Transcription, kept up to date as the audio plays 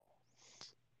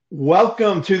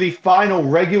Welcome to the final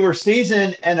regular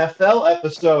season NFL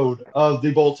episode of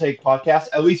the Bold Take podcast,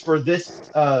 at least for this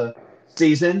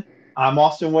season. I'm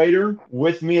Austin Wader.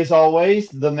 With me, as always,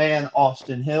 the man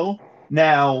Austin Hill.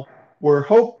 Now, we're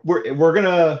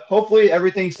gonna hopefully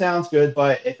everything sounds good,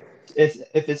 but if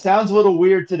it sounds a little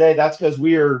weird today, that's because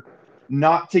we are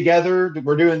not together.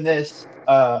 We're doing this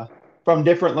from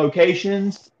different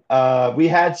locations. We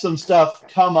had some stuff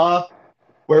come up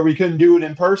where we couldn't do it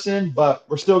in person, but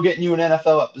we're still getting you an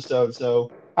NFL episode. So,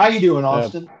 how you doing, Yeah,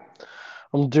 Austin?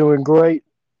 I'm doing great.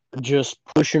 Just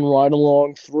pushing right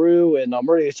along through, and I'm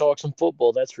ready to talk some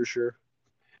football. That's for sure.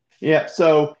 Yeah.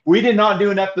 So we did not do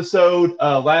an episode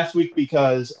last week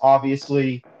because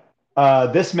obviously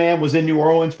this man was in New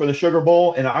Orleans for the Sugar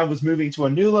Bowl, and I was moving to a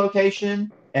new location,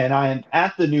 and I am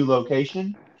at the new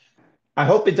location. I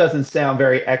hope it doesn't sound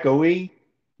very echoey,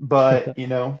 but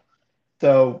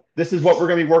so this is what we're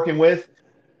going to be working with.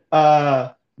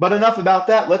 But enough about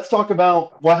that. Let's talk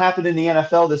about what happened in the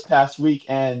NFL this past week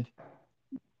and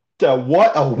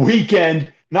what a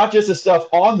weekend, not just the stuff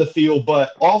on the field,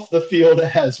 but off the field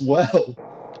as well.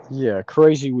 Yeah,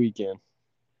 crazy weekend.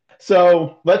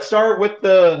 So let's start with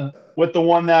the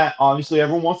one that obviously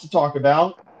everyone wants to talk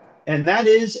about, and that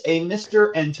is a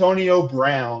Mr. Antonio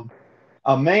Brown,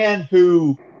 a man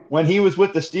who, when he was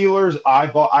with the Steelers, I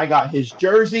got his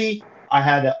jersey. I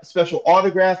had a special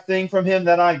autograph thing from him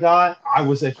that I got. I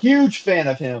was a huge fan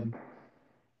of him.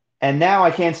 And now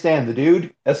I can't stand the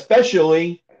dude,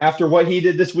 especially after what he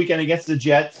did this weekend against the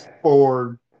Jets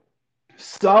for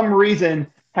some reason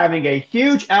having a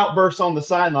huge outburst on the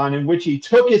sideline in which he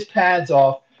took his pads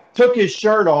off, took his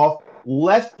shirt off,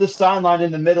 left the sideline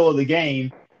in the middle of the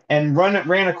game, and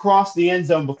ran across the end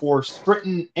zone before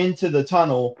sprinting into the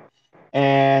tunnel.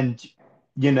 And,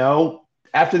 you know,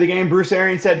 after the game, Bruce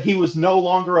Arians said he was no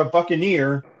longer a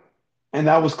Buccaneer. And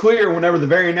that was clear whenever the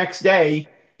very next day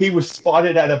he was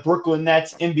spotted at a Brooklyn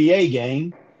Nets NBA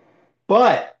game.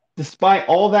 But despite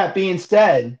all that being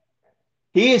said,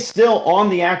 he is still on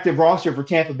the active roster for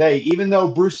Tampa Bay, even though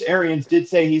Bruce Arians did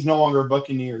say he's no longer a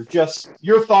Buccaneer. Just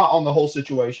your thought on the whole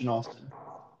situation, Austin.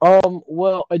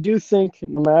 Well, I do think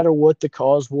no matter what the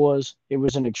cause was, it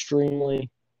was an extremely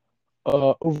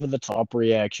over the top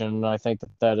reaction. And I think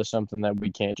that that is something that we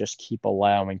can't just keep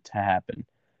allowing to happen.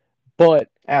 But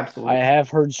I Absolutely. have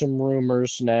heard some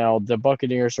rumors now. The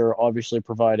Buccaneers are obviously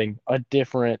providing a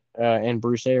different, and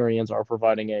Bruce Arians are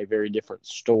providing a very different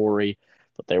story,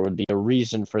 but there would be a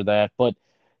reason for that. But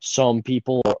some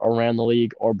people around the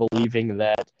league are believing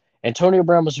that Antonio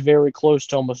Brown was very close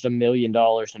to almost $1 million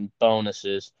in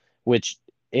bonuses, which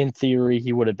in theory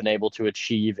he would have been able to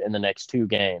achieve in the next two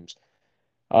games.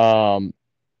 Um,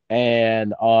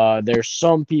 and there's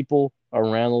some people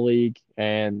around the league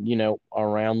and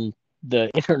around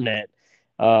the internet,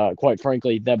 quite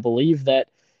frankly, that believe that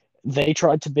they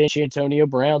tried to bench Antonio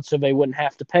Brown so they wouldn't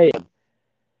have to pay him.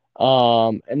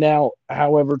 And now,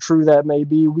 however true that may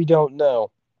be, we don't know.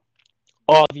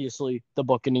 Obviously, the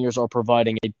Buccaneers are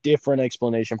providing a different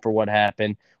explanation for what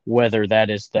happened, whether that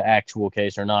is the actual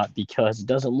case or not, because it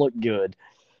doesn't look good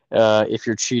if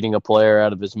you're cheating a player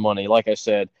out of his money. Like I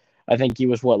said, I think he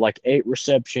was like 8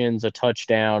 receptions, a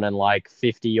touchdown, and like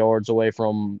 50 yards away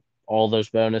from all those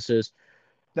bonuses.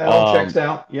 That all checks Um,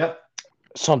 out. Yep.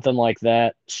 Something like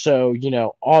that. So,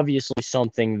 obviously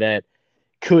something that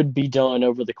could be done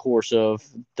over the course of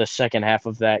the second half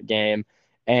of that game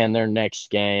and their next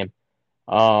game.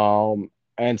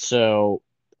 And so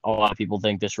a lot of people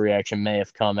think this reaction may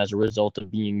have come as a result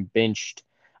of being benched.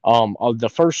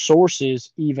 The first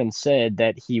sources even said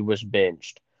that he was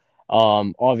benched.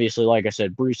 Obviously, like I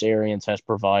said, Bruce Arians has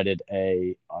provided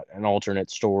an alternate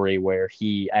story where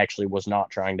he actually was not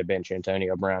trying to bench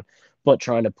Antonio Brown, but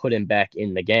trying to put him back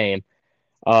in the game.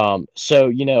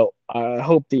 So, I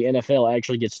hope the NFL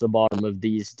actually gets to the bottom of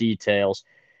these details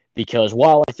because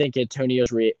while I think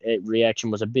Antonio's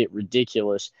reaction was a bit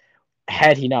ridiculous,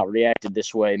 had he not reacted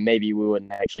this way, maybe we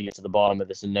wouldn't actually get to the bottom of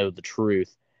this and know the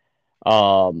truth.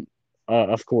 Um,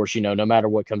 of course, no matter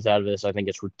what comes out of this, I think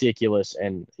it's ridiculous.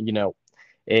 And,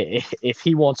 if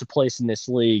he wants a place in this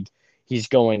league, he's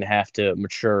going to have to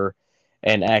mature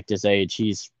and act his age.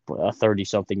 He's a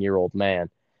 30-something-year-old man.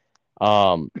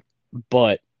 Um,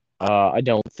 but I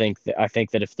don't think that I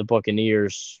think that if the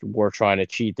Buccaneers were trying to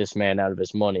cheat this man out of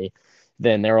his money,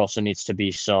 then there also needs to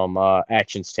be some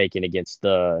actions taken against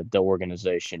the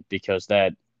organization because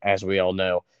that, as we all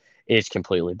know, is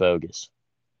completely bogus.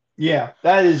 Yeah,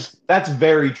 that's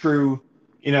very true.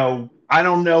 I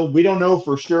don't know. We don't know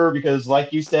for sure because,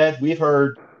 like you said, we've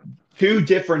heard two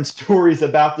different stories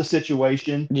about the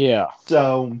situation. Yeah.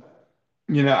 So,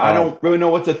 I Um. don't really know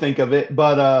what to think of it.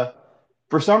 But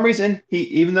for some reason,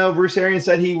 even though Bruce Arians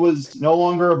said he was no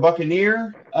longer a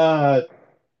Buccaneer,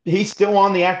 he's still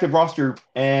on the active roster,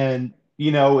 and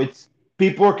it's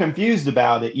people are confused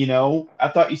about it. I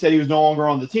thought you said he was no longer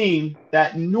on the team.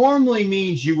 That normally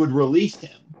means you would release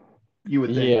him. You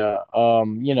would think. Yeah,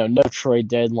 no trade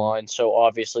deadline, so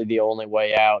obviously the only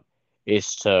way out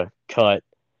is to cut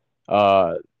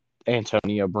uh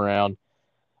Antonio Brown.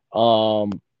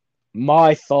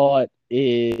 My thought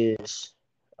is,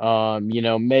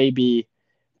 maybe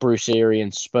Bruce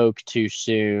Arians spoke too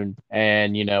soon,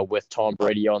 and with Tom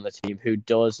Brady on the team, who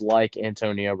does like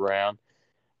Antonio Brown,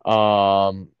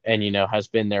 and has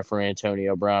been there for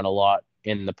Antonio Brown a lot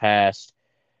in the past.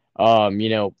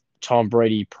 Tom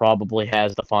Brady probably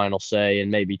has the final say,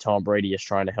 and maybe Tom Brady is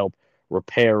trying to help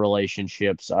repair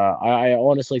relationships. I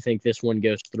honestly think this one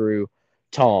goes through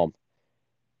Tom.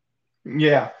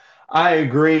 Yeah, I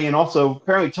agree. And also,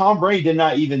 apparently, Tom Brady did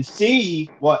not even see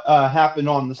what happened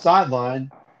on the sideline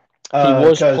He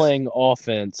was because, playing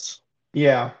offense,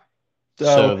 yeah. so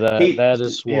So that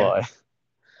is yeah.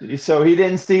 why. So he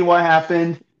didn't see what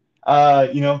happened.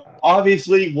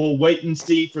 Obviously, we'll wait and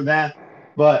see for that.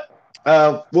 But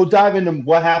we'll dive into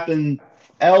what happened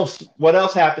else. What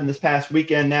else happened this past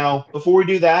weekend? Now, before we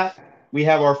do that, we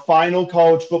have our final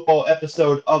college football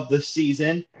episode of the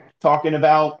season, talking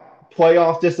about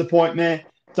playoff disappointment,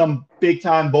 some big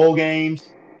time bowl games,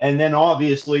 and then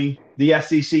obviously the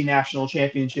SEC national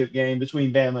championship game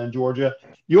between Bama and Georgia.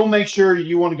 You'll make sure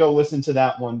you want to go listen to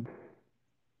that one.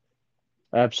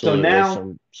 So Absolutely,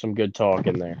 now, some good talk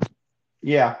in there.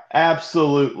 yeah,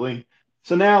 absolutely.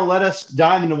 So now let us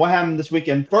dive into what happened this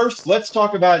weekend. First, let's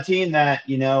talk about a team that,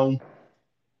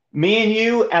 me and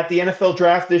you at the NFL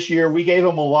draft this year, we gave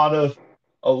them a lot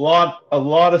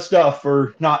of stuff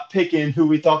for not picking who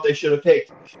we thought they should have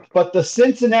picked. But the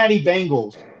Cincinnati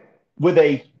Bengals, with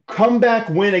a comeback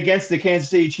win against the Kansas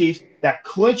City Chiefs that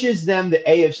clinches them the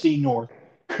AFC North.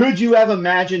 Could you have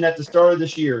imagined at the start of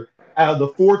this year, out of the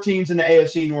four teams in the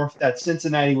AFC North, that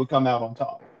Cincinnati would come out on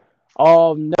top?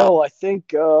 No, I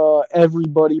think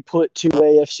everybody put two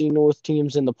AFC North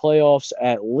teams in the playoffs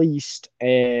at least,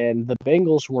 and the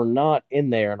Bengals were not in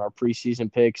there in our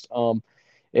preseason picks.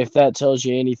 If that tells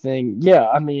you anything, yeah,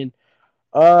 I mean,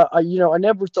 I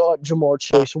never thought Jamar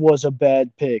Chase was a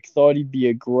bad pick. Thought he'd be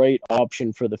a great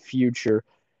option for the future.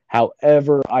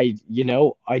 However, I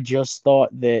just thought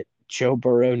that Joe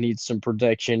Burrow needs some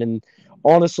protection, and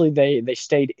honestly, they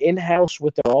stayed in house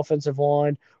with their offensive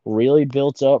line, really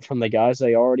built up from the guys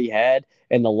they already had,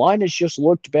 and the line has just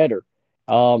looked better.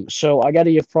 So I got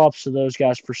to give props to those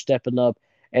guys for stepping up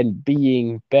and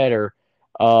being better.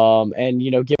 And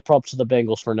give props to the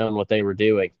Bengals for knowing what they were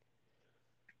doing.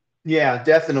 Yeah,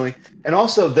 definitely. And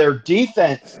also their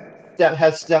defense that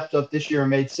has stepped up this year and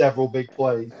made several big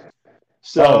plays. Oh,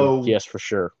 So, yes, for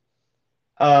sure.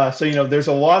 there's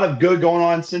a lot of good going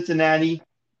on in Cincinnati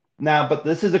now. But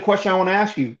this is a question I want to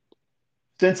ask you.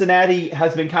 Cincinnati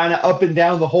has been kind of up and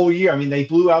down the whole year. I mean, they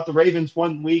blew out the Ravens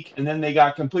one week and then they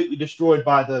got completely destroyed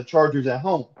by the Chargers at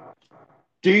home.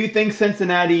 Do you think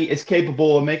Cincinnati is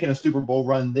capable of making a Super Bowl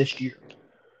run this year?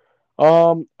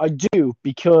 I do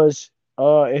because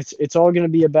it's all going to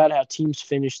be about how teams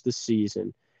finish the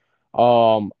season.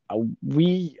 I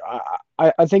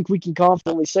think we can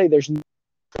confidently say there's no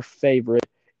favorite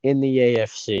in the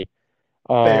AFC.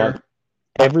 Um, Fair.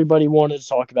 Everybody wanted to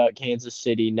talk about Kansas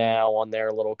City now on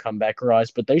their little comeback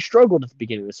rise, but they struggled at the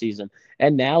beginning of the season,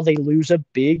 and now they lose a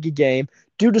big game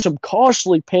due to some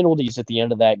costly penalties at the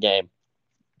end of that game.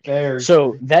 Very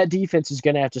So true. that defense is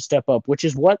going to have to step up, which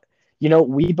is what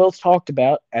we both talked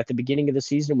about at the beginning of the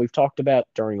season. We've talked about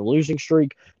during the losing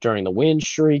streak, during the win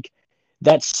streak.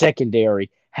 That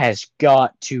secondary has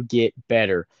got to get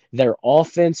better. Their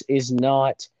offense is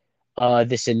not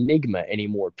this enigma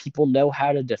anymore. People know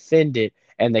how to defend it,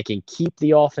 and they can keep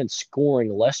the offense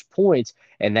scoring less points,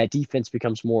 and that defense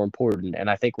becomes more important. And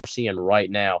I think we're seeing right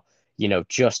now,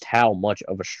 just how much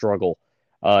of a struggle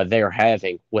they're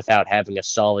having without having a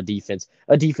solid defense,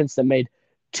 a defense that made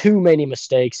too many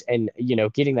mistakes, and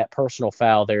getting that personal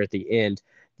foul there at the end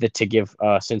that to give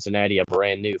Cincinnati a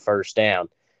brand new first down,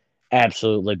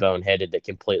 absolutely boneheaded, that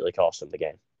completely cost them the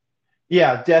game.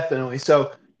 Yeah, definitely.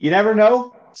 So you never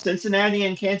know. Cincinnati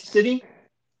and Kansas City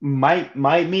might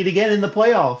meet again in the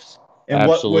playoffs. And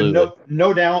what would Absolutely.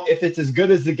 no doubt, if it's as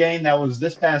good as the game that was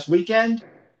this past weekend,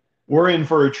 we're in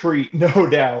for a treat, no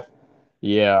doubt.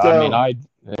 Yeah, I mean,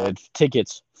 So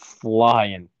tickets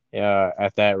flying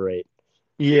at that rate.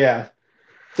 yeah.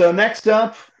 So next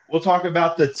up, we'll talk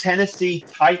about the Tennessee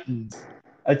Titans,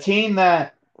 a team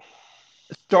that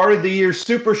started the year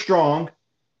super strong,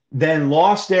 then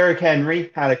lost Derrick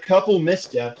Henry, had a couple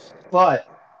missteps, but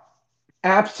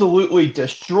absolutely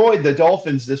destroyed the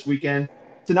Dolphins this weekend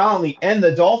to not only end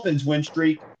the Dolphins' win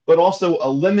streak, but also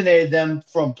eliminated them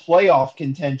from playoff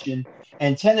contention.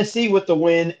 And Tennessee, with the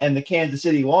win and the Kansas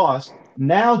City loss,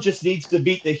 now just needs to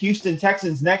beat the Houston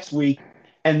Texans next week,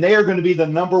 and they are going to be the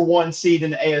number one seed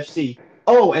in the AFC.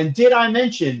 Oh, and did I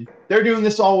mention they're doing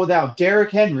this all without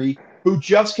Derrick Henry, who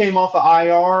just came off of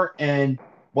IR and,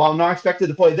 while not expected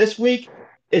to play this week,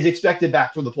 is expected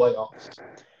back for the playoffs.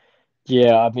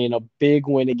 Yeah, I mean, a big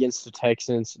win against the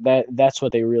Texans. That's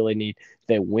what they really need.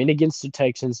 They win against the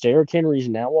Texans. Derrick Henry's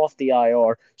now off the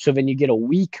IR, so then you get a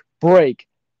week break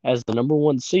as the number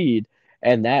one seed,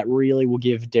 and that really will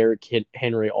give Derrick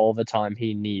Henry all the time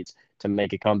he needs to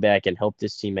make a comeback and help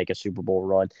this team make a Super Bowl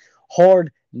run.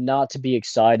 Hard not to be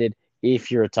excited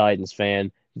if you're a Titans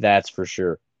fan, that's for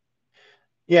sure.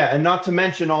 Yeah, and not to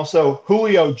mention also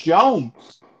Julio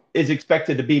Jones is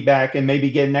expected to be back and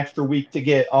maybe get an extra week to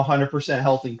get 100%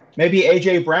 healthy. Maybe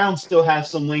A.J. Brown still has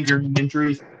some lingering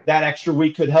injuries. That extra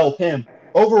week could help him.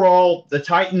 Overall, the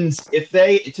Titans, if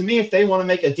they want to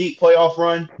make a deep playoff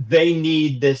run, they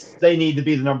need this. They need to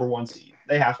be the number one seed.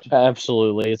 They have to.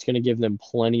 Absolutely. It's going to give them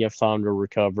plenty of time to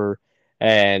recover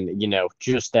and,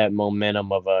 just that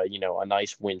momentum of a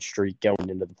nice win streak going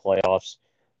into the playoffs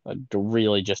to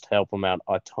really just help them out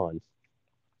a ton.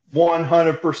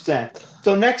 100%.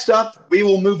 So next up, we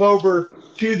will move over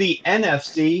to the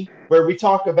NFC, where we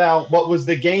talk about what was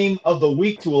the game of the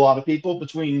week to a lot of people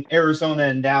between Arizona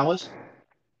and Dallas.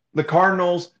 The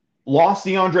Cardinals lost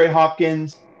DeAndre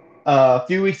Hopkins a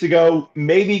few weeks ago,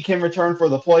 maybe can return for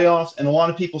the playoffs, and a lot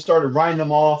of people started writing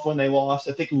them off when they lost.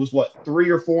 I think it was, 3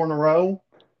 or 4 in a row?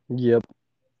 Yep.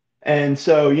 And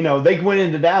so, they went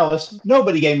into Dallas.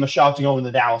 Nobody gave them a shot to go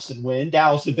into Dallas and win.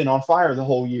 Dallas had been on fire the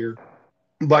whole year.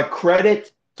 But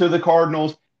credit to the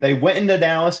Cardinals. They went into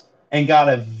Dallas and got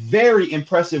a very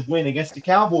impressive win against the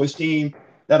Cowboys team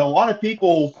that a lot of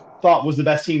people thought was the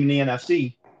best team in the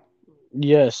NFC.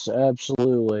 Yes,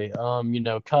 absolutely.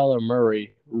 Kyler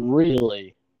Murray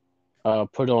really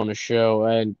put on a show,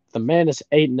 and the man is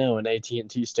 8-0 in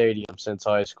AT&T Stadium since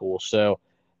high school. So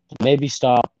maybe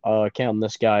stop counting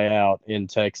this guy out in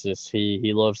Texas.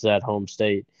 He loves that home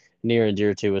state near and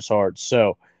dear to his heart.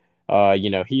 So,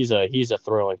 he's a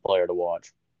thrilling player to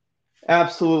watch.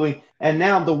 Absolutely. And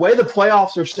now the way the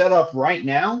playoffs are set up right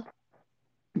now,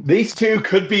 these two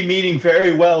could be meeting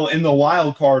very well in the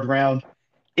wild card round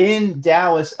in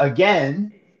Dallas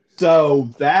again. So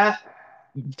that,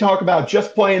 talk about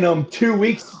just playing them 2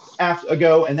 weeks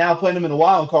ago and now playing them in a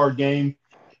wild card game,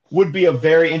 would be a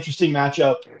very interesting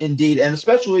matchup indeed, and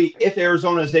especially if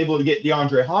Arizona is able to get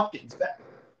DeAndre Hopkins back.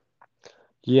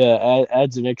 Yeah,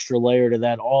 adds an extra layer to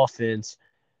that offense.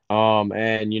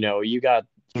 And you got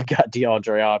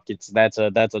DeAndre Hopkins. That's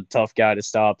a tough guy to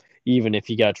stop, even if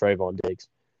you got Trayvon Diggs.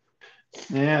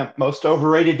 Yeah, most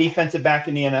overrated defensive back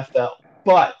in the NFL.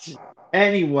 But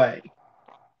anyway,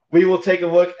 we will take a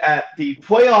look at the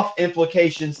playoff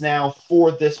implications now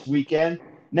for this weekend.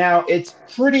 Now, it's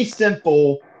pretty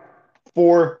simple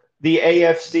for the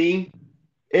AFC.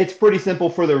 It's pretty simple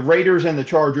for the Raiders and the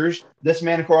Chargers. This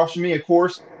man across from me, of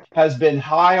course, has been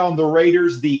high on the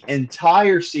Raiders the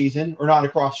entire season, or not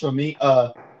across from me,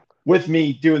 with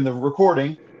me doing the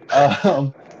recording.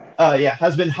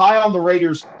 Has been high on the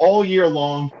Raiders all year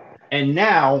long, and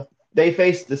now they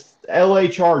face the LA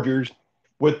Chargers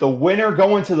with the winner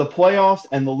going to the playoffs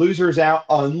and the losers out,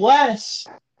 unless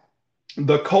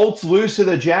the Colts lose to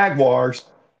the Jaguars.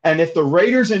 And if the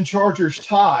Raiders and Chargers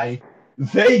tie,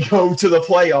 they go to the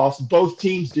playoffs. Both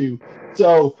teams do.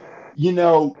 So, you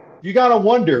got to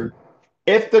wonder,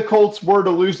 if the Colts were to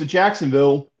lose to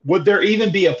Jacksonville, would there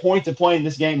even be a point to playing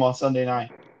this game on Sunday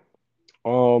night?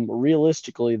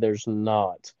 Realistically, there's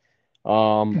not.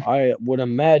 I would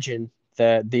imagine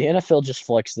that the NFL just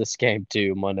flexed this game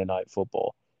to Monday Night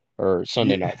Football or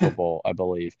Sunday Night Football, I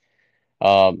believe.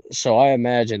 So I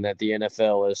imagine that the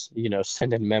NFL is,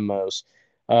 sending memos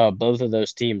both of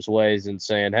those teams' ways and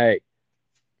saying, hey,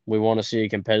 we want to see a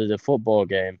competitive football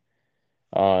game.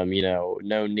 No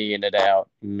kneeing it out,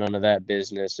 none of that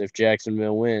business. If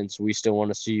Jacksonville wins, we still want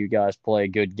to see you guys play a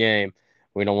good game.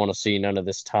 We don't want to see none of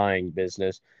this tying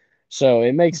business. So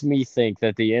it makes me think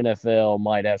that the NFL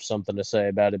might have something to say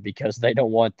about it because they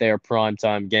don't want their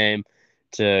primetime game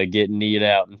to get kneed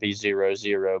out and be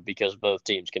 0-0 because both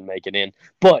teams can make it in.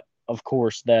 But, of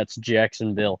course, that's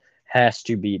Jacksonville has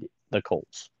to beat the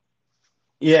Colts.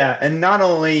 Yeah, and not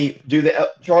only do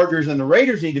the Chargers and the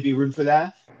Raiders need to be rooting for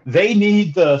that, they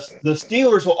need the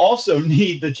Steelers will also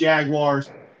need the Jaguars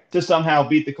to somehow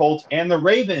beat the Colts, and the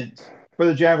Ravens for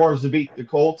the Jaguars to beat the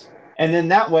Colts. And then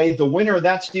that way, the winner of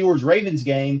that Steelers-Ravens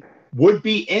game would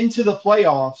be into the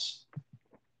playoffs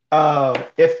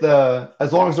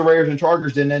as long as the Raiders and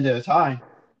Chargers didn't end in a tie.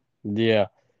 Yeah.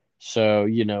 So,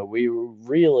 we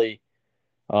really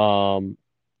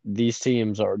these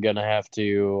teams are gonna have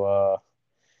to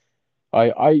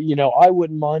I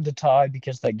wouldn't mind a tie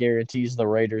because that guarantees the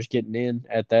Raiders getting in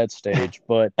at that stage.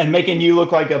 But And making you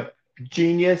look like a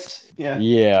genius. Yeah.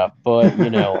 yeah, but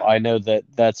I know that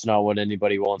that's not what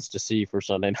anybody wants to see for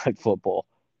Sunday Night Football.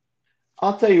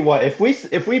 I'll tell you what, if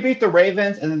we beat the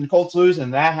Ravens and then the Colts lose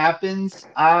and that happens,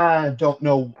 I don't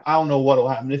know. I don't know what'll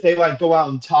happen. If they like go out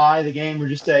and tie the game or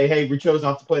just say, "Hey, we chose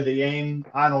not to play the game,"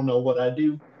 I don't know what I'd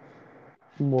do.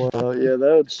 Well, yeah,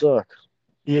 that would suck.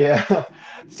 Yeah.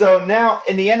 So now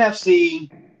in the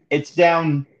NFC, it's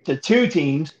down to two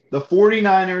teams, the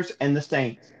 49ers and the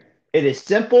Saints. It is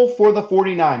simple for the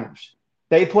 49ers.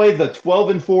 They play the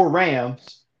 12-4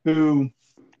 Rams, who,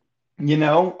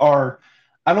 are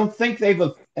I don't think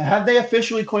have they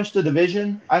officially clinched the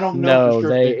division? I don't know for No,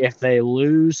 sure if they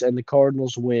lose and the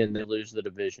Cardinals win, they lose the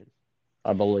division,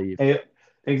 I believe.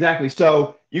 Exactly.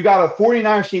 So you got a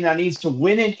 49ers team that needs to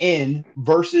win and in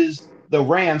versus the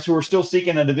Rams, who are still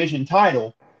seeking a division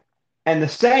title, and the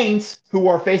Saints, who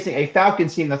are facing a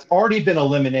Falcons team that's already been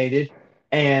eliminated.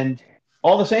 And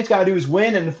all the Saints got to do is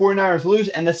win, and the 49ers lose,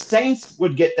 and the Saints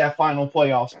would get that final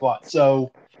playoff spot.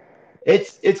 So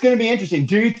it's going to be interesting.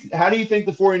 How do you think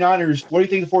the 49ers, what do you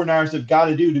think the 49ers have got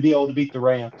to do to be able to beat the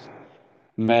Rams?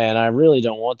 Man, I really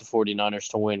don't want the 49ers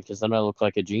to win because then I look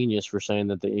like a genius for saying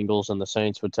that the Eagles and the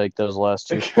Saints would take those last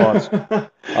two spots.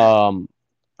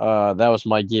 That was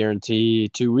my guarantee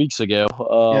 2 weeks ago.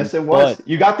 Yes, it was.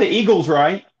 You got the Eagles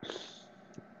right.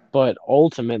 But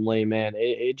ultimately, man,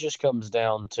 it just comes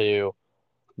down to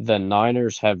the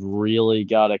Niners have really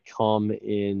got to come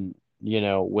in,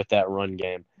 with that run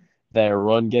game. Their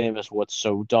run game is what's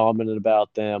so dominant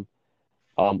about them.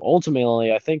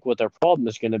 Ultimately, I think what their problem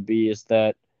is going to be is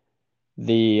that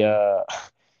the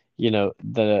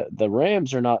the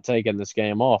Rams are not taking this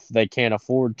game off. They can't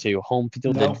afford to. Home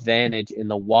field advantage in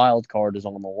the wild card is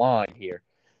on the line here.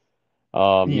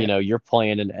 You're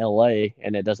playing in LA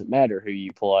and it doesn't matter who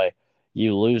you play.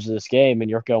 You lose this game and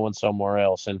you're going somewhere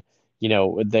else. And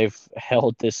they've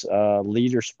held this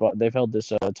leader spot. They've held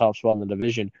this top spot in the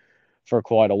division for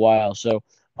quite a while. So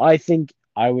I think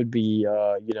I would be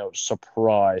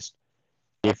surprised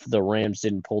if the Rams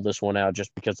didn't pull this one out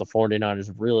just because the 49ers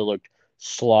have really looked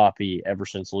sloppy ever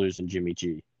since losing Jimmy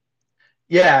G.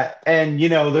 Yeah, and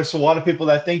there's a lot of people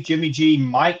that think Jimmy G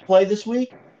might play this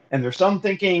week, and there's some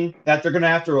thinking that they're going to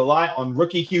have to rely on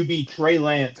rookie QB Trey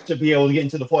Lance to be able to get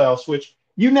into the playoffs, which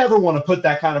you never want to put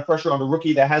that kind of pressure on a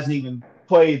rookie that hasn't even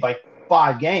played like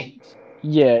 5 games.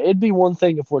 Yeah, it'd be one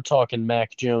thing if we're talking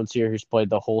Mac Jones here, who's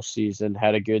played the whole season,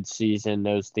 had a good season,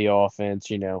 knows the offense,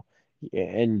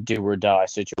 and do or die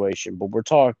situation. But we're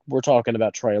talking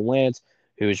about Trey Lance,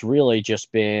 who's really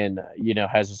just been,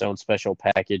 has his own special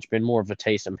package, been more of a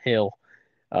Taysom Hill,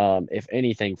 if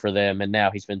anything, for them. And now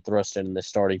he's been thrust in the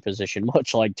starting position,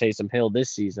 much like Taysom Hill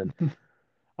this season,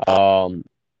 to,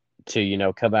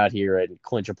 come out here and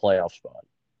clinch a playoff spot.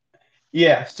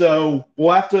 Yeah, so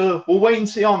we'll wait and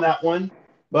see on that one.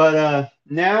 But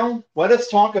now let us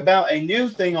talk about a new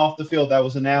thing off the field that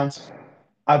was announced,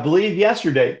 I believe,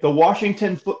 yesterday. The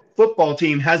Washington football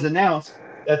team has announced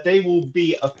that they will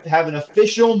have an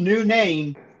official new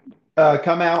name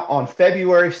come out on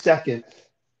February 2nd.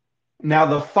 Now,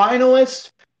 the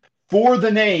finalists for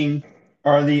the name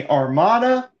are the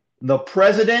Armada, the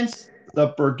Presidents, the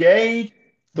Brigade,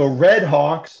 the Red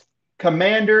Hawks,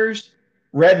 Commanders.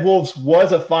 Red Wolves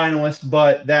was a finalist,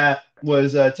 but that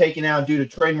was taken out due to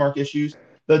trademark issues.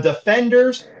 The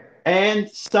Defenders, and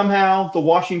somehow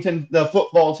the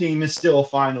football team is still a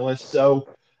finalist. So,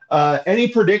 any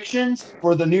predictions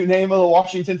for the new name of the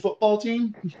Washington football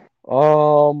team?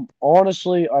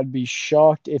 Honestly, I'd be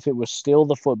shocked if it was still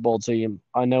the football team.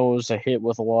 I know it was a hit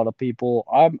with a lot of people.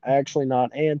 I'm actually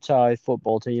not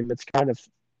anti-football team. It's kind of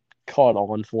caught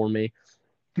on for me.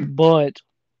 But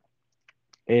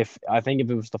I think if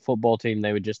it was the football team,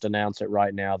 they would just announce it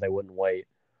right now. They wouldn't wait.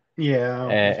 Yeah.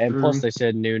 And plus they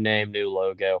said new name, new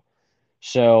logo.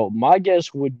 So my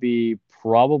guess would be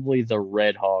probably the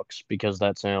Red Hawks because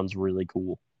that sounds really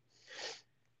cool.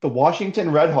 The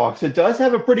Washington Red Hawks. It does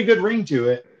have a pretty good ring to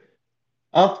it.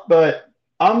 But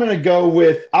I'm gonna go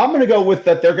with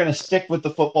that they're gonna stick with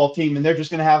the football team and they're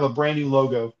just gonna have a brand new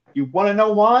logo. You want to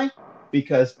know why?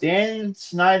 Because Dan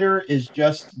Snyder is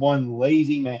just one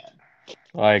lazy man.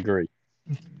 I agree.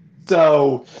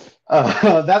 So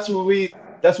that's what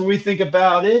we think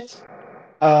about it.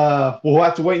 We'll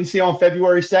have to wait and see on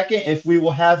February 2nd if we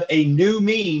will have a new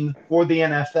meme for the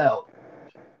NFL.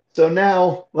 So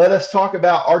now let us talk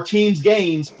about our team's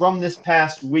gains from this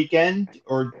past weekend,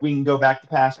 or we can go back to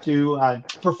past two. I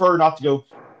prefer not to go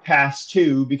past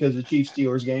two because of the Chiefs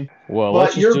Steelers game. Well,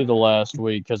 let's But just do you're the last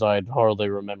week because I hardly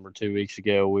remember 2 weeks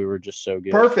ago. We were just so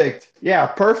good. perfect. Yeah,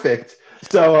 perfect.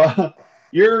 So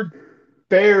your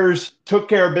Bears took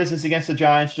care of business against the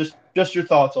Giants. Just your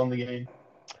thoughts on the game.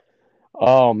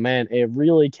 Oh man, it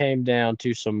really came down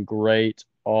to some great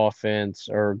offense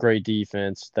or great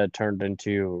defense that turned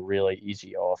into a really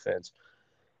easy offense.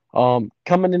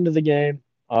 Coming into the game,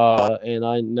 and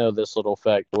I know this little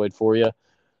factoid for you.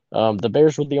 The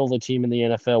Bears were the only team in the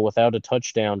NFL without a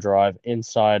touchdown drive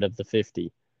inside of the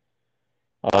 50.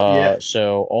 Yeah.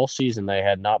 So all season they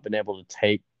had not been able to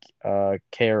take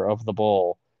care of the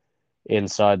ball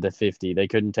inside the 50. They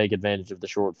couldn't take advantage of the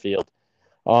short field.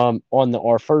 On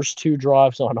our first two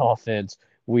drives on offense,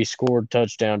 we scored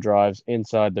touchdown drives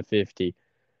inside the 50.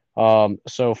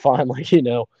 So finally,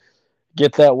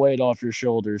 get that weight off your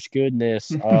shoulders.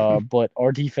 Goodness. But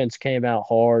our defense came out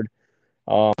hard.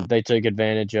 They took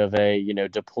advantage of a,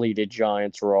 depleted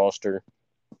Giants roster.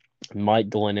 Mike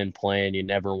Glennon playing, you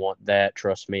never want that.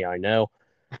 Trust me, I know.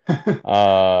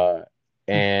 Uh,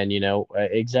 and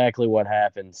exactly what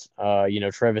happens.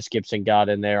 Travis Gibson got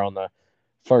in there on the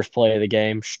first play of the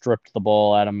game, stripped the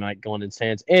ball out of Mike Glennon's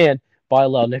hands, and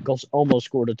Bilal Nichols almost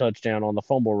scored a touchdown on the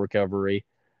fumble recovery,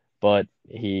 but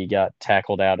he got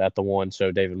tackled out at the one,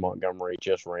 so David Montgomery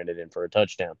just ran it in for a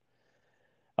touchdown.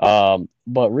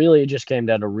 But really, it just came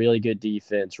down to really good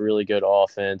defense, really good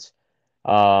offense.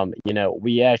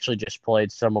 We actually just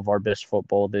played some of our best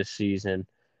football this season.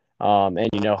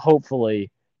 And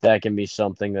hopefully that can be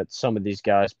something that some of these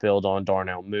guys build on.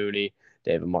 Darnell Mooney,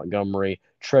 David Montgomery,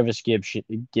 Travis Gibson,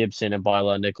 and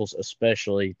Bilal Nichols,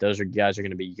 especially. Those guys are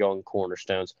going to be young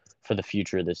cornerstones for the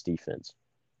future of this defense.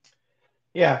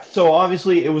 Yeah, so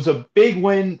obviously it was a big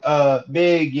win,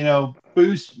 big,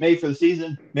 boost made for the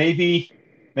season. Maybe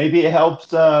it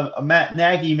helps Matt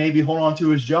Nagy maybe hold on to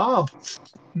his job.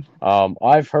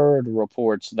 I've heard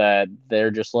reports that they're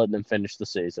just letting them finish the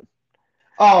season.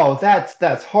 Oh,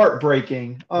 that's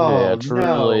heartbreaking. Yeah, Oh no.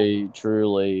 truly,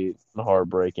 truly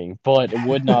heartbreaking. But it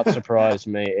would not surprise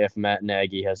me if Matt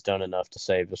Nagy has done enough to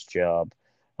save his job.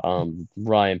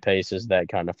 Ryan Pace is that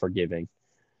kind of forgiving.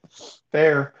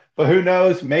 Fair. But who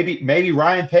knows? Maybe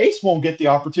Ryan Pace won't get the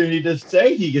opportunity to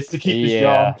say he gets to keep his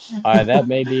Yeah, job. that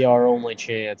may be our only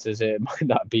chance, is it might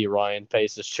not be Ryan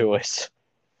Pace's choice.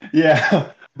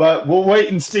 Yeah, but we'll wait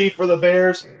and see for the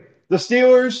Bears. The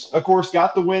Steelers, of course,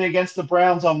 got the win against the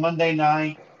Browns on Monday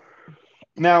night.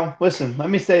 Now, listen, let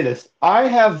me say this. I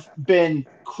have been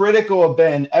critical of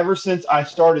Ben ever since I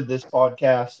started this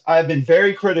podcast. I have been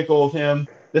very critical of him.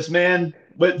 This man,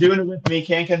 but doing it with me,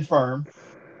 can confirm.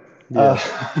 Yeah.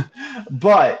 Uh,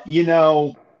 but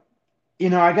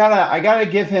I gotta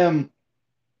give him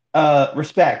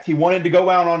respect. He wanted to go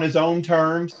out on his own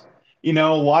terms. A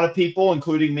lot of people,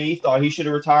 including me, thought he should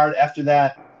have retired after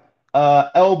that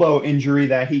elbow injury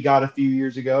that he got a few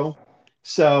years ago.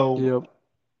 So, Yep.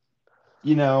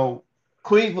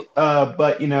 Cleveland,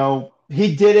 but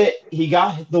he did it. He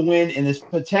got the win in this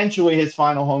potentially his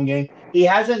final home game. He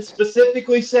hasn't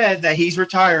specifically said that he's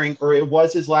retiring or it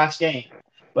was his last game.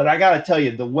 But I got to tell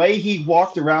you, the way he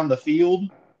walked around the field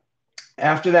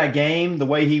after that game, the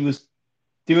way he was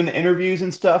doing the interviews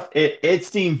and stuff, it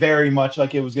seemed very much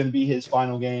like it was going to be his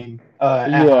final game at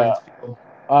Yeah. Heinz Field.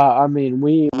 I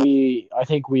mean, I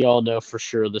think we all know for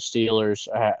sure the Steelers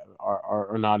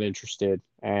are not interested,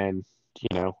 and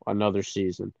another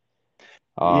season.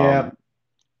 Yeah,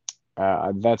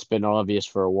 Um, that's been obvious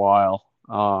for a while.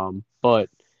 But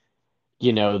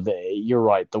you're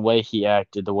right. The way he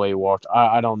acted, the way he walked,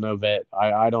 I don't know that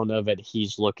I don't know that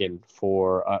he's looking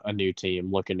for a new team,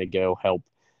 looking to go help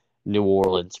New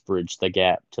Orleans bridge the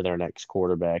gap to their next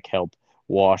quarterback, help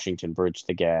Washington bridge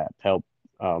the gap, help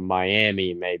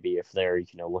Miami maybe if they're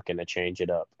looking to change it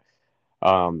up.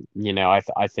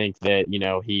 I think that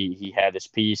he had his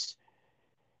piece,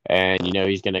 and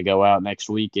he's going to go out next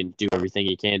week and do everything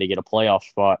he can to get a playoff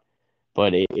spot.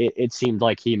 But it seemed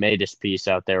like he made his piece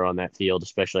out there on that field,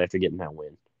 especially after getting that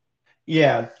win.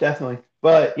 yeah, definitely.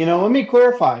 But let me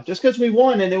clarify. Just because we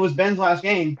won and it was Ben's last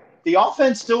game, the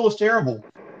offense still was terrible.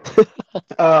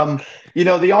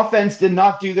 The offense did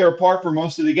not do their part for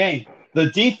most of the game. The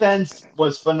defense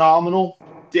was phenomenal.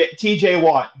 TJ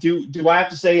Watt, do I have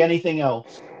to say anything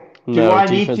else? Do No, I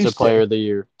need to defensive player say of the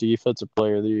year. Defensive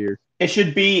player of the year. it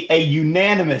should be a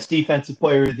unanimous defensive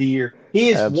player of the year? He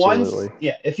is one. Absolutely.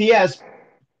 Yeah, if he has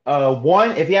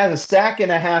a sack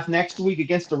and a half next week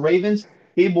against the Ravens,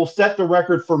 he will set the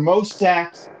record for most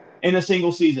sacks in a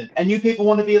single season. And you people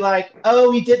want to be like,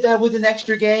 oh, he did that with an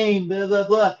extra game, blah, blah,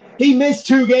 blah. He missed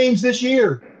 2 games this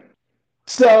year.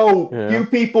 So Yeah, you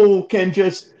people can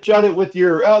just shut it with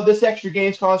your, oh, this extra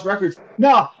games cause records.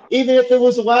 No, even if it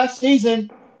was the last season,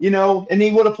 and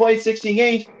he would have played 16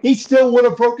 games, he still would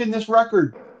have broken this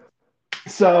record.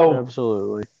 So,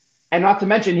 absolutely. and not to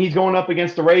mention, he's going up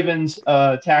against the Ravens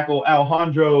tackle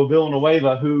Alejandro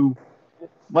Villanueva, who,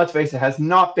 let's face it, has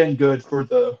not been good for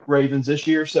the Ravens this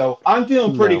year. So I'm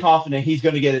feeling pretty No, confident he's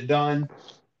going to get it done.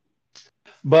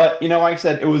 But like I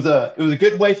said, it was a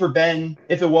good way for Ben.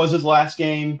 If it was his last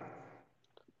game,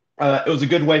 it was a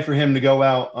good way for him to go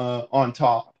out on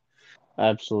top.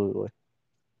 absolutely.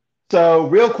 So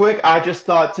real quick, I just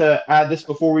thought to add this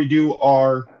before we do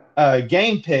our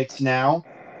game picks. Now,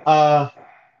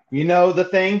 the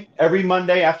thing every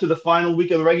Monday after the final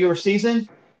week of the regular season,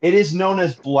 it is known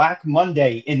as Black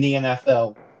Monday in the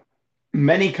NFL.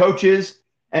 Many coaches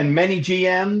and many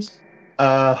GMs,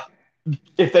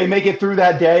 if they make it through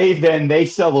that day, then they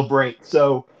celebrate.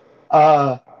 So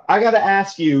I got to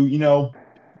ask you,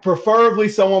 preferably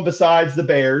someone besides the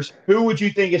Bears, who would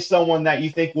you think is someone that you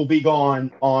think will be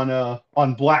gone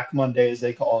on Black Monday, as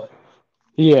they call it?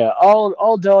 Yeah,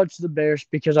 I'll dodge the Bears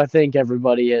because I think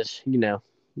everybody is,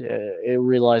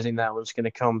 realizing that was going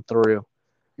to come through.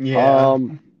 Yeah.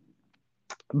 Um,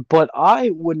 but I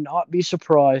would not be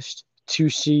surprised to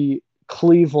see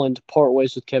Cleveland part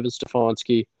ways with Kevin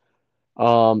Stefanski,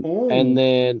 and Oh,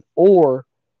 then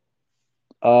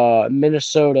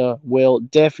Minnesota will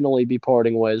definitely be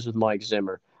parting ways with Mike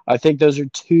Zimmer. I think those are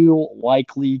two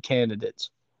likely candidates.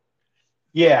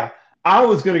 yeah. I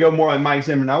was going to go more like Mike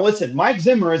Zimmer. Now, listen, Mike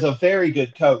Zimmer is a very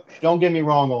good coach. Don't get me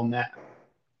wrong on that.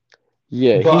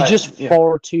 Yeah, he's But just yeah,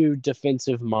 far too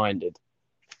defensive minded.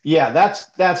 yeah,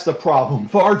 that's the problem.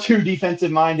 Far too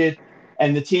defensive minded,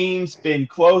 and the team's been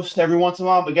close every once in a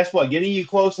while. But guess what? Getting you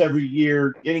close every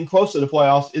year, getting close to the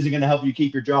playoffs, isn't going to help you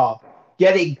keep your job.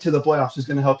 Getting to the playoffs is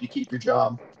going to help you keep your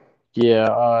job.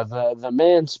 Yeah, the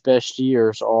man's best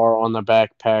years are on the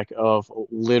backpack of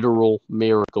literal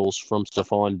miracles from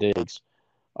Stephon Diggs.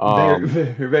 Very, Um,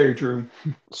 very, very true.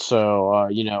 so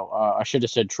I should have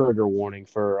said trigger warning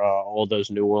for all those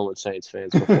New Orleans Saints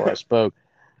fans before I spoke.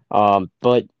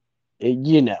 But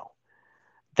you know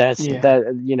Yeah.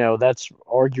 that's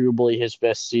arguably his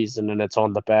best season, and it's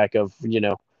on the back of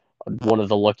one of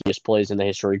the luckiest plays in the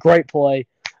history. Great play,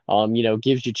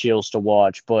 gives you chills to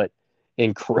watch, but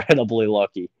incredibly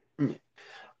lucky.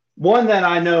 One that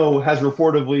I know has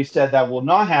reportedly said that will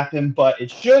not happen, but it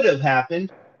should have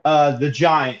happened. The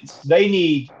Giants. They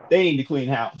need to clean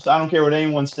house. I don't care what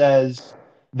anyone says.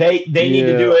 They need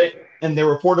to do Yeah, it, and they're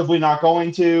reportedly not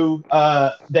going to.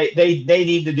 They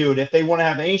need to do it if they want to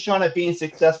have any shot at being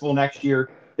successful next year.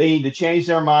 They need to change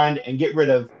their mind and get rid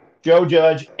of Joe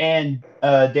Judge and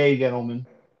Dave Gettleman.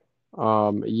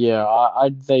 yeah.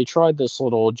 They tried this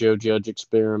little Joe Judge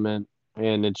experiment,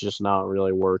 and it's just not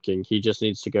really working. He just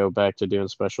needs to go back to doing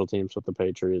special teams with the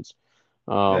Patriots.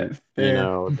 Um, you Fair.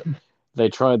 know, they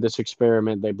tried this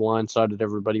experiment. They blindsided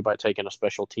everybody by taking a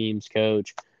special teams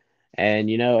coach, and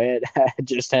it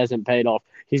just hasn't paid off.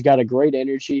 He's got a great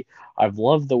energy. I've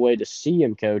loved the way to see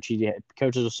him coach. He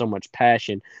coaches with so much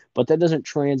passion, but that doesn't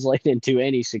translate into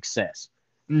any success.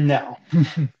 No.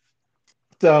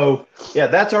 So yeah,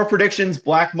 that's our predictions.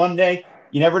 Black Monday.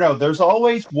 You never know. There's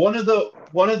always one of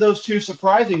those two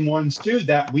surprising ones too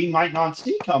that we might not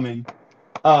see coming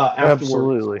afterwards.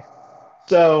 Absolutely.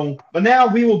 So, but now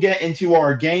we will get into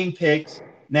our game picks.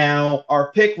 Now,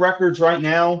 our pick records right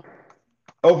now,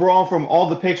 overall from all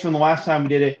the picks from the last time we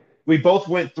did it, we both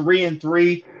went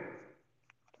 3-3,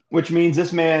 which means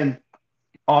this man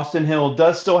Austin Hill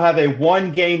does still have a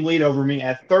 1 game lead over me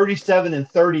at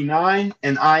 37-39,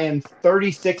 and I am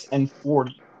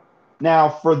 36-40. Now,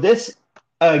 for this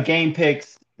game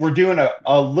picks, we're doing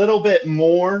a little bit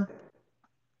more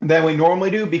than we normally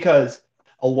do because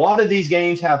a lot of these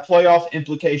games have playoff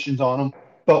implications on them.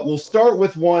 But we'll start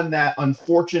with one that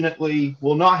unfortunately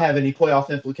will not have any playoff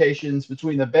implications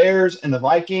between the Bears and the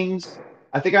Vikings.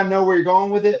 I think I know where you're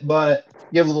going with it, but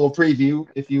give a little preview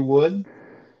if you would.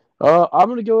 I'm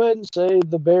going to go ahead and say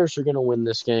the Bears are going to win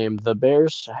this game. The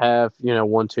Bears have,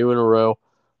 won two in a row,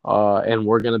 and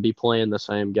we're going to be playing the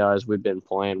same guys we've been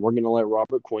playing. We're going to let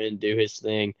Robert Quinn do his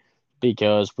thing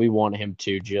because we want him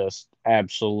to just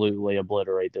absolutely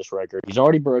obliterate this record. He's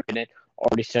already broken it,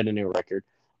 already set a new record,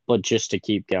 but just to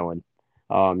keep going,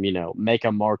 make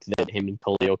a mark that him and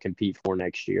Polio compete for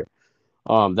next year.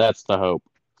 That's the hope.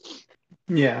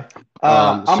 Yeah.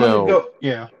 Um, I'm going to so go.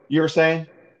 Yeah. You were saying?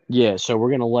 Yeah, so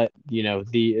we're gonna let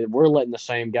we're letting the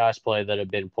same guys play that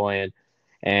have been playing,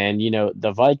 and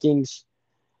the Vikings.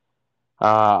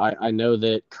 I know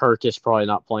that Kirk is probably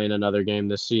not playing another game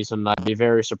this season. I'd be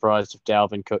very surprised if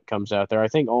Dalvin Cook comes out there. I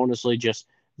think honestly, just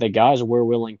the guys we're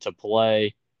willing to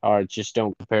play just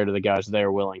don't compare to the guys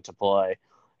they're willing to play,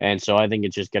 and so I think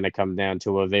it's just going to come down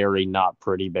to a very not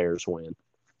pretty Bears win.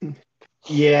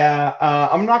 Yeah,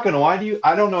 I'm not gonna lie to you.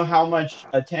 I don't know how much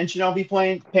attention I'll be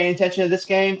paying attention to this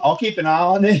game. I'll keep an eye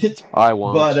on it, I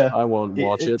won't. but I won't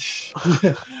watch it.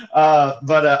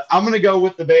 I'm gonna go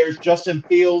with the Bears. Justin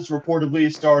Fields reportedly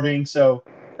is starting, so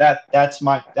that's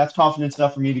confidence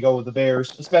enough for me to go with the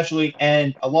Bears, especially,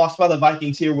 and a loss by the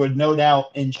Vikings here would no doubt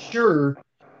ensure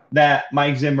that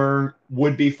Mike Zimmer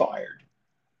would be fired.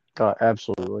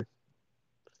 Absolutely.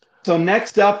 So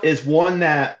next up is one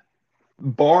that,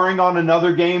 barring on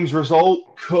another game's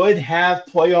result, could have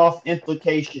playoff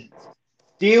implications.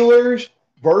 Steelers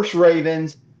versus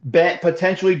Ravens,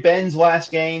 potentially Ben's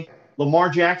last game. Lamar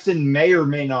Jackson may or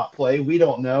may not play. We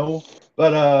don't know.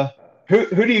 But who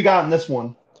do you got in this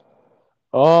one?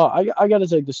 I got to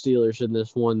take the Steelers in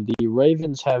this one. The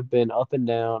Ravens have been up and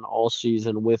down all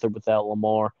season with or without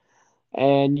Lamar.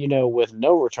 And, with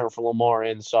no return for Lamar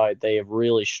in sight, they have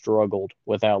really struggled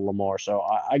without Lamar. So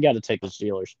I got to take the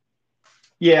Steelers.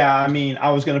 Yeah, I mean, I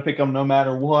was going to pick them no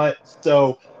matter what.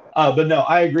 So, but no,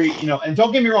 I agree. And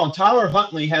don't get me wrong, Tyler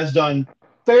Huntley has done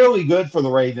fairly good for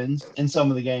the Ravens in some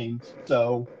of the games.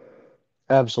 So,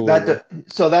 absolutely.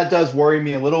 That does worry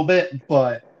me a little bit.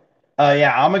 But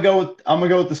yeah, I'm gonna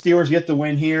go with the Steelers get the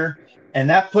win here, and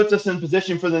that puts us in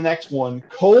position for the next one: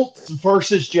 Colts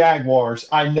versus Jaguars.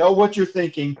 I know what you're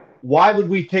thinking. Why would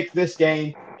we pick this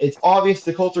game? It's obvious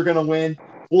the Colts are going to win.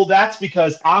 Well, that's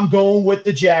because I'm going with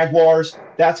the Jaguars.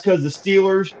 That's because the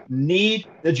Steelers need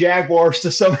the Jaguars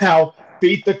to somehow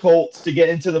beat the Colts to get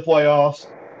into the playoffs.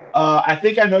 I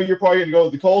think I know you're probably going to go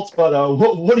with the Colts, but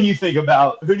what do you think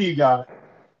about? Who do you got?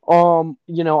 I'm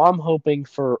hoping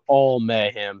for all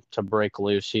mayhem to break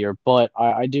loose here, but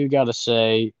I do got to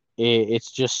say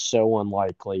it's just so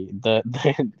unlikely that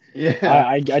yeah.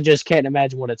 I just can't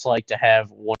imagine what it's like to have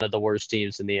one of the worst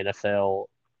teams in the NFL.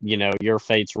 Your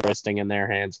fate's resting in their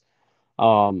hands.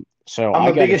 So I'm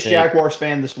the biggest Jaguars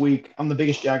fan this week. I'm the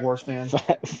biggest Jaguars fan.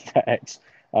 Facts.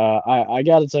 I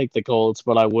got to take the Colts,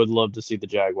 but I would love to see the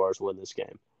Jaguars win this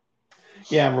game.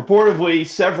 Yeah, reportedly,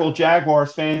 several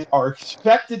Jaguars fans are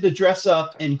expected to dress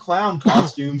up in clown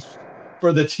costumes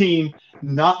for the team,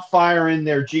 not firing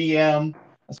their GM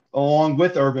along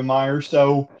with Urban Meyer.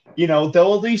 So,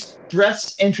 they'll at least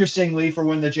dress interestingly for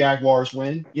when the Jaguars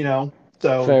win,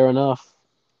 So fair enough.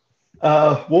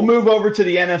 We'll move over to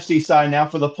the NFC side now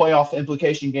for the playoff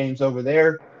implication games over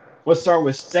there. Let's start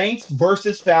with Saints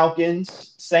versus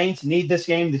Falcons. Saints need this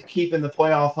game to keep in the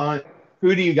playoff hunt.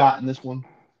 Who do you got in this one?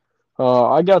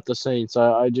 I got the Saints.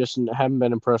 I just haven't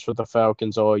been impressed with the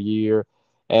Falcons all year.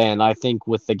 And I think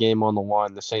with the game on the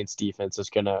line, the Saints defense is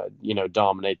going to,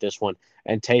 dominate this one.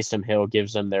 And Taysom Hill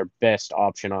gives them their best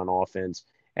option on offense.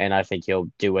 And I think he'll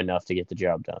do enough to get the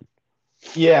job done.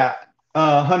 Yeah,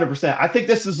 100%. I think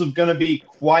this is going to be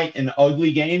quite an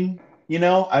ugly game.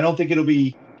 I don't think it'll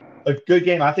be a good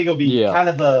game. I think it'll be kind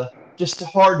of just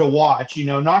hard to watch,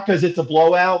 not because it's a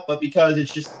blowout, but because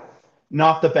it's just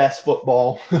not the best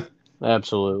football.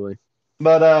 Absolutely.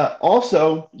 But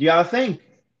also, you got to think,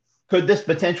 could this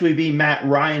potentially be Matt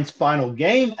Ryan's final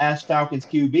game as Falcons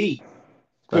QB?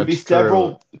 Could be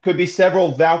several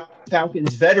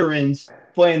Falcons veterans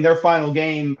playing their final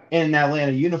game in an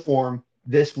Atlanta uniform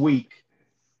this week.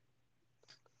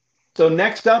 So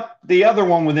next up, the other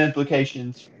one with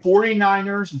implications,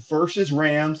 49ers versus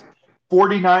Rams.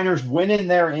 49ers winning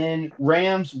their in,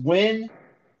 Rams win,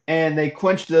 and they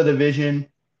clinch the division.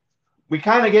 We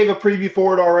kind of gave a preview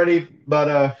for it already,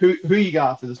 but who you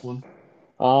got for this one?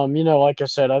 Like I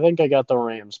said, I think I got the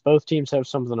Rams. Both teams have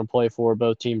something to play for.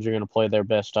 Both teams are going to play their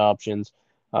best options.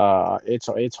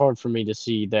 It's hard for me to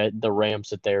see that the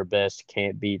Rams at their best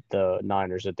can't beat the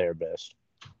Niners at their best.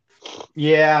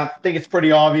 Yeah, I think it's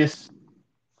pretty obvious.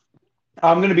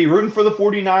 I'm going to be rooting for the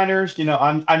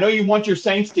 49ers. I know you want your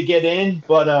Saints to get in,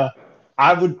 but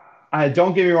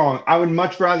don't get me wrong, I would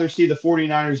much rather see the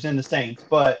 49ers than the Saints.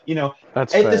 But,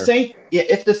 that's fair.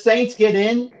 If the Saints get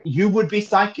in, you would be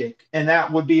psychic, and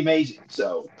that would be amazing.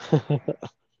 So,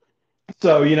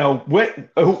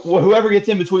 whoever gets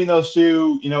in between those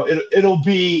two, it'll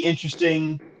be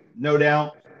interesting, no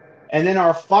doubt. And then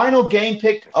our final game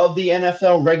pick of the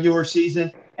NFL regular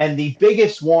season, and the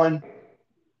biggest one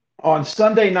on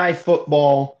Sunday Night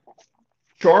Football,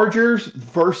 Chargers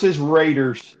versus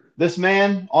Raiders. This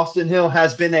man, Austin Hill,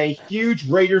 has been a huge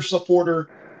Raiders supporter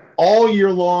all year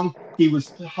long. He was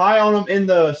high on them in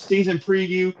the season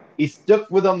preview. He stuck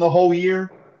with them the whole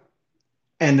year.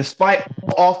 And despite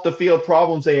off the field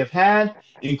problems they have had,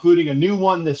 including a new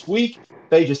one this week,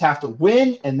 they just have to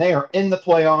win and they are in the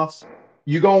playoffs.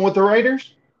 You going with the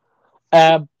Raiders?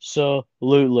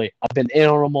 Absolutely. I've been in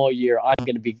on them all year. I'm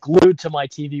going to be glued to my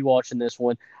TV watching this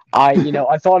one. I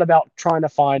thought about trying to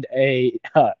find a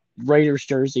Raiders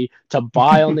jersey to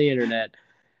buy on the internet.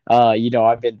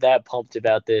 I've been that pumped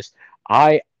about this.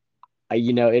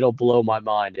 It'll blow my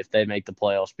mind if they make the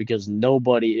playoffs because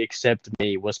nobody except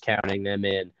me was counting them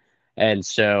in. And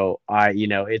so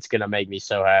it's going to make me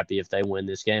so happy if they win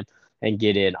this game and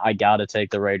get in. I got to take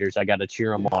the Raiders. I got to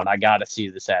cheer them on. I got to see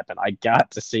this happen. I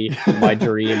got to see my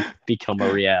dream become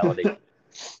a reality.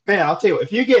 Man, I'll tell you what,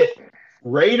 if you get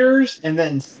Raiders and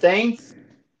then Saints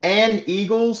and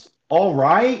Eagles, all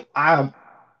right, I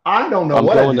don't know I'm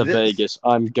what going I to Vegas.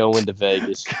 I'm going to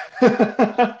Vegas.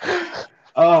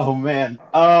 Oh, man.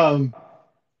 First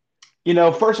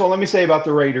of all, let me say about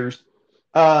the Raiders.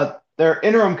 Their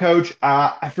interim coach,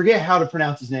 I forget how to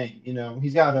pronounce his name.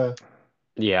 He's got a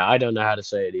Yeah, I don't know how to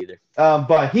say it either.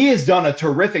 but he has done a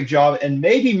terrific job and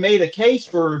maybe made a case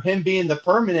for him being the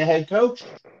permanent head coach,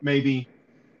 maybe.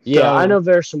 Yeah, So, I know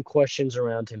there's some questions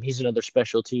around him. He's another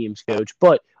special teams coach,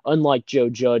 but unlike Joe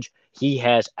Judge, he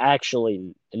has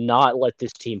actually not let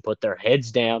this team put their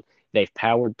heads down. They've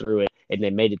powered through it, and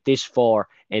they made it this far,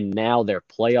 and now their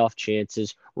playoff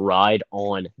chances ride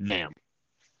on them.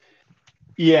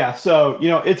 yeah, so,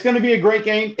 it's going to be a great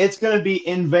game. It's going to be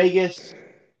in Vegas.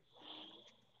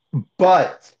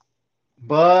 But,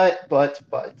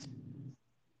 the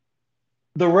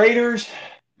Raiders,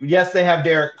 yes, they have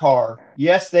Derek Carr.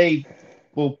 Yes, they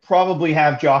will probably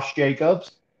have Josh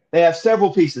Jacobs. They have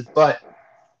several pieces, but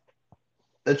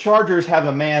the Chargers have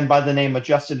a man by the name of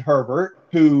Justin Herbert,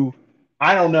 who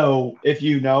I don't know if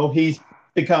you know, he's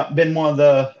been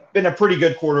a pretty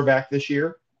good quarterback this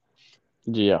year.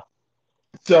 Yeah.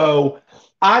 So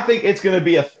I think it's going to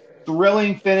be a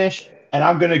thrilling finish, and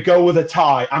I'm going to go with a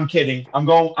tie. I'm kidding. I'm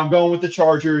going with the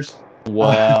Chargers.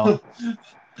 Wow.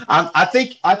 I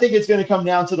think it's going to come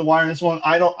down to the wire in this one.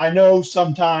 I know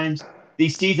sometimes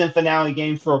these season finale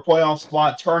games for a playoff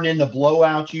spot turn into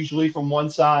blowouts usually from one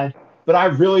side, but I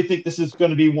really think this is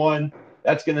going to be one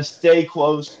that's going to stay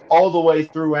close all the way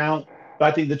throughout.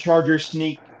 But I think the Chargers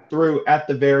sneak through at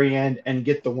the very end and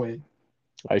get the win.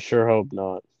 I sure hope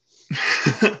not.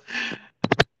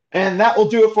 And that will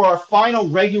do it for our final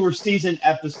regular season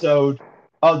episode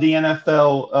of the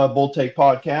NFL Bull Take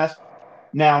Podcast.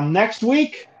 Now, next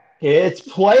week, it's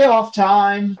playoff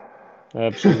time.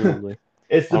 Absolutely.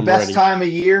 It's the I'm best ready. time of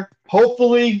year.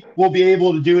 Hopefully, we'll be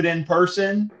able to do it in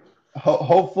person.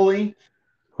 Hopefully.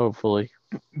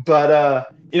 But,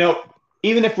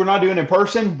 even if we're not doing it in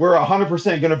person, we're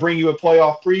 100% going to bring you a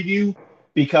playoff preview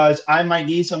because I might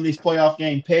need some of these playoff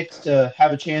game picks to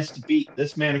have a chance to beat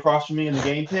this man across from me in the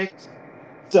game picks.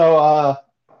 So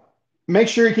make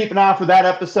sure you keep an eye out for that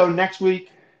episode next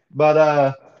week.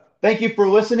 But thank you for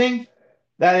listening.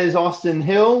 That is Austin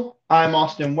Hill. I'm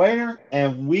Austin Wayner,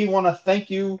 and we want to thank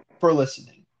you for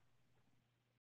listening.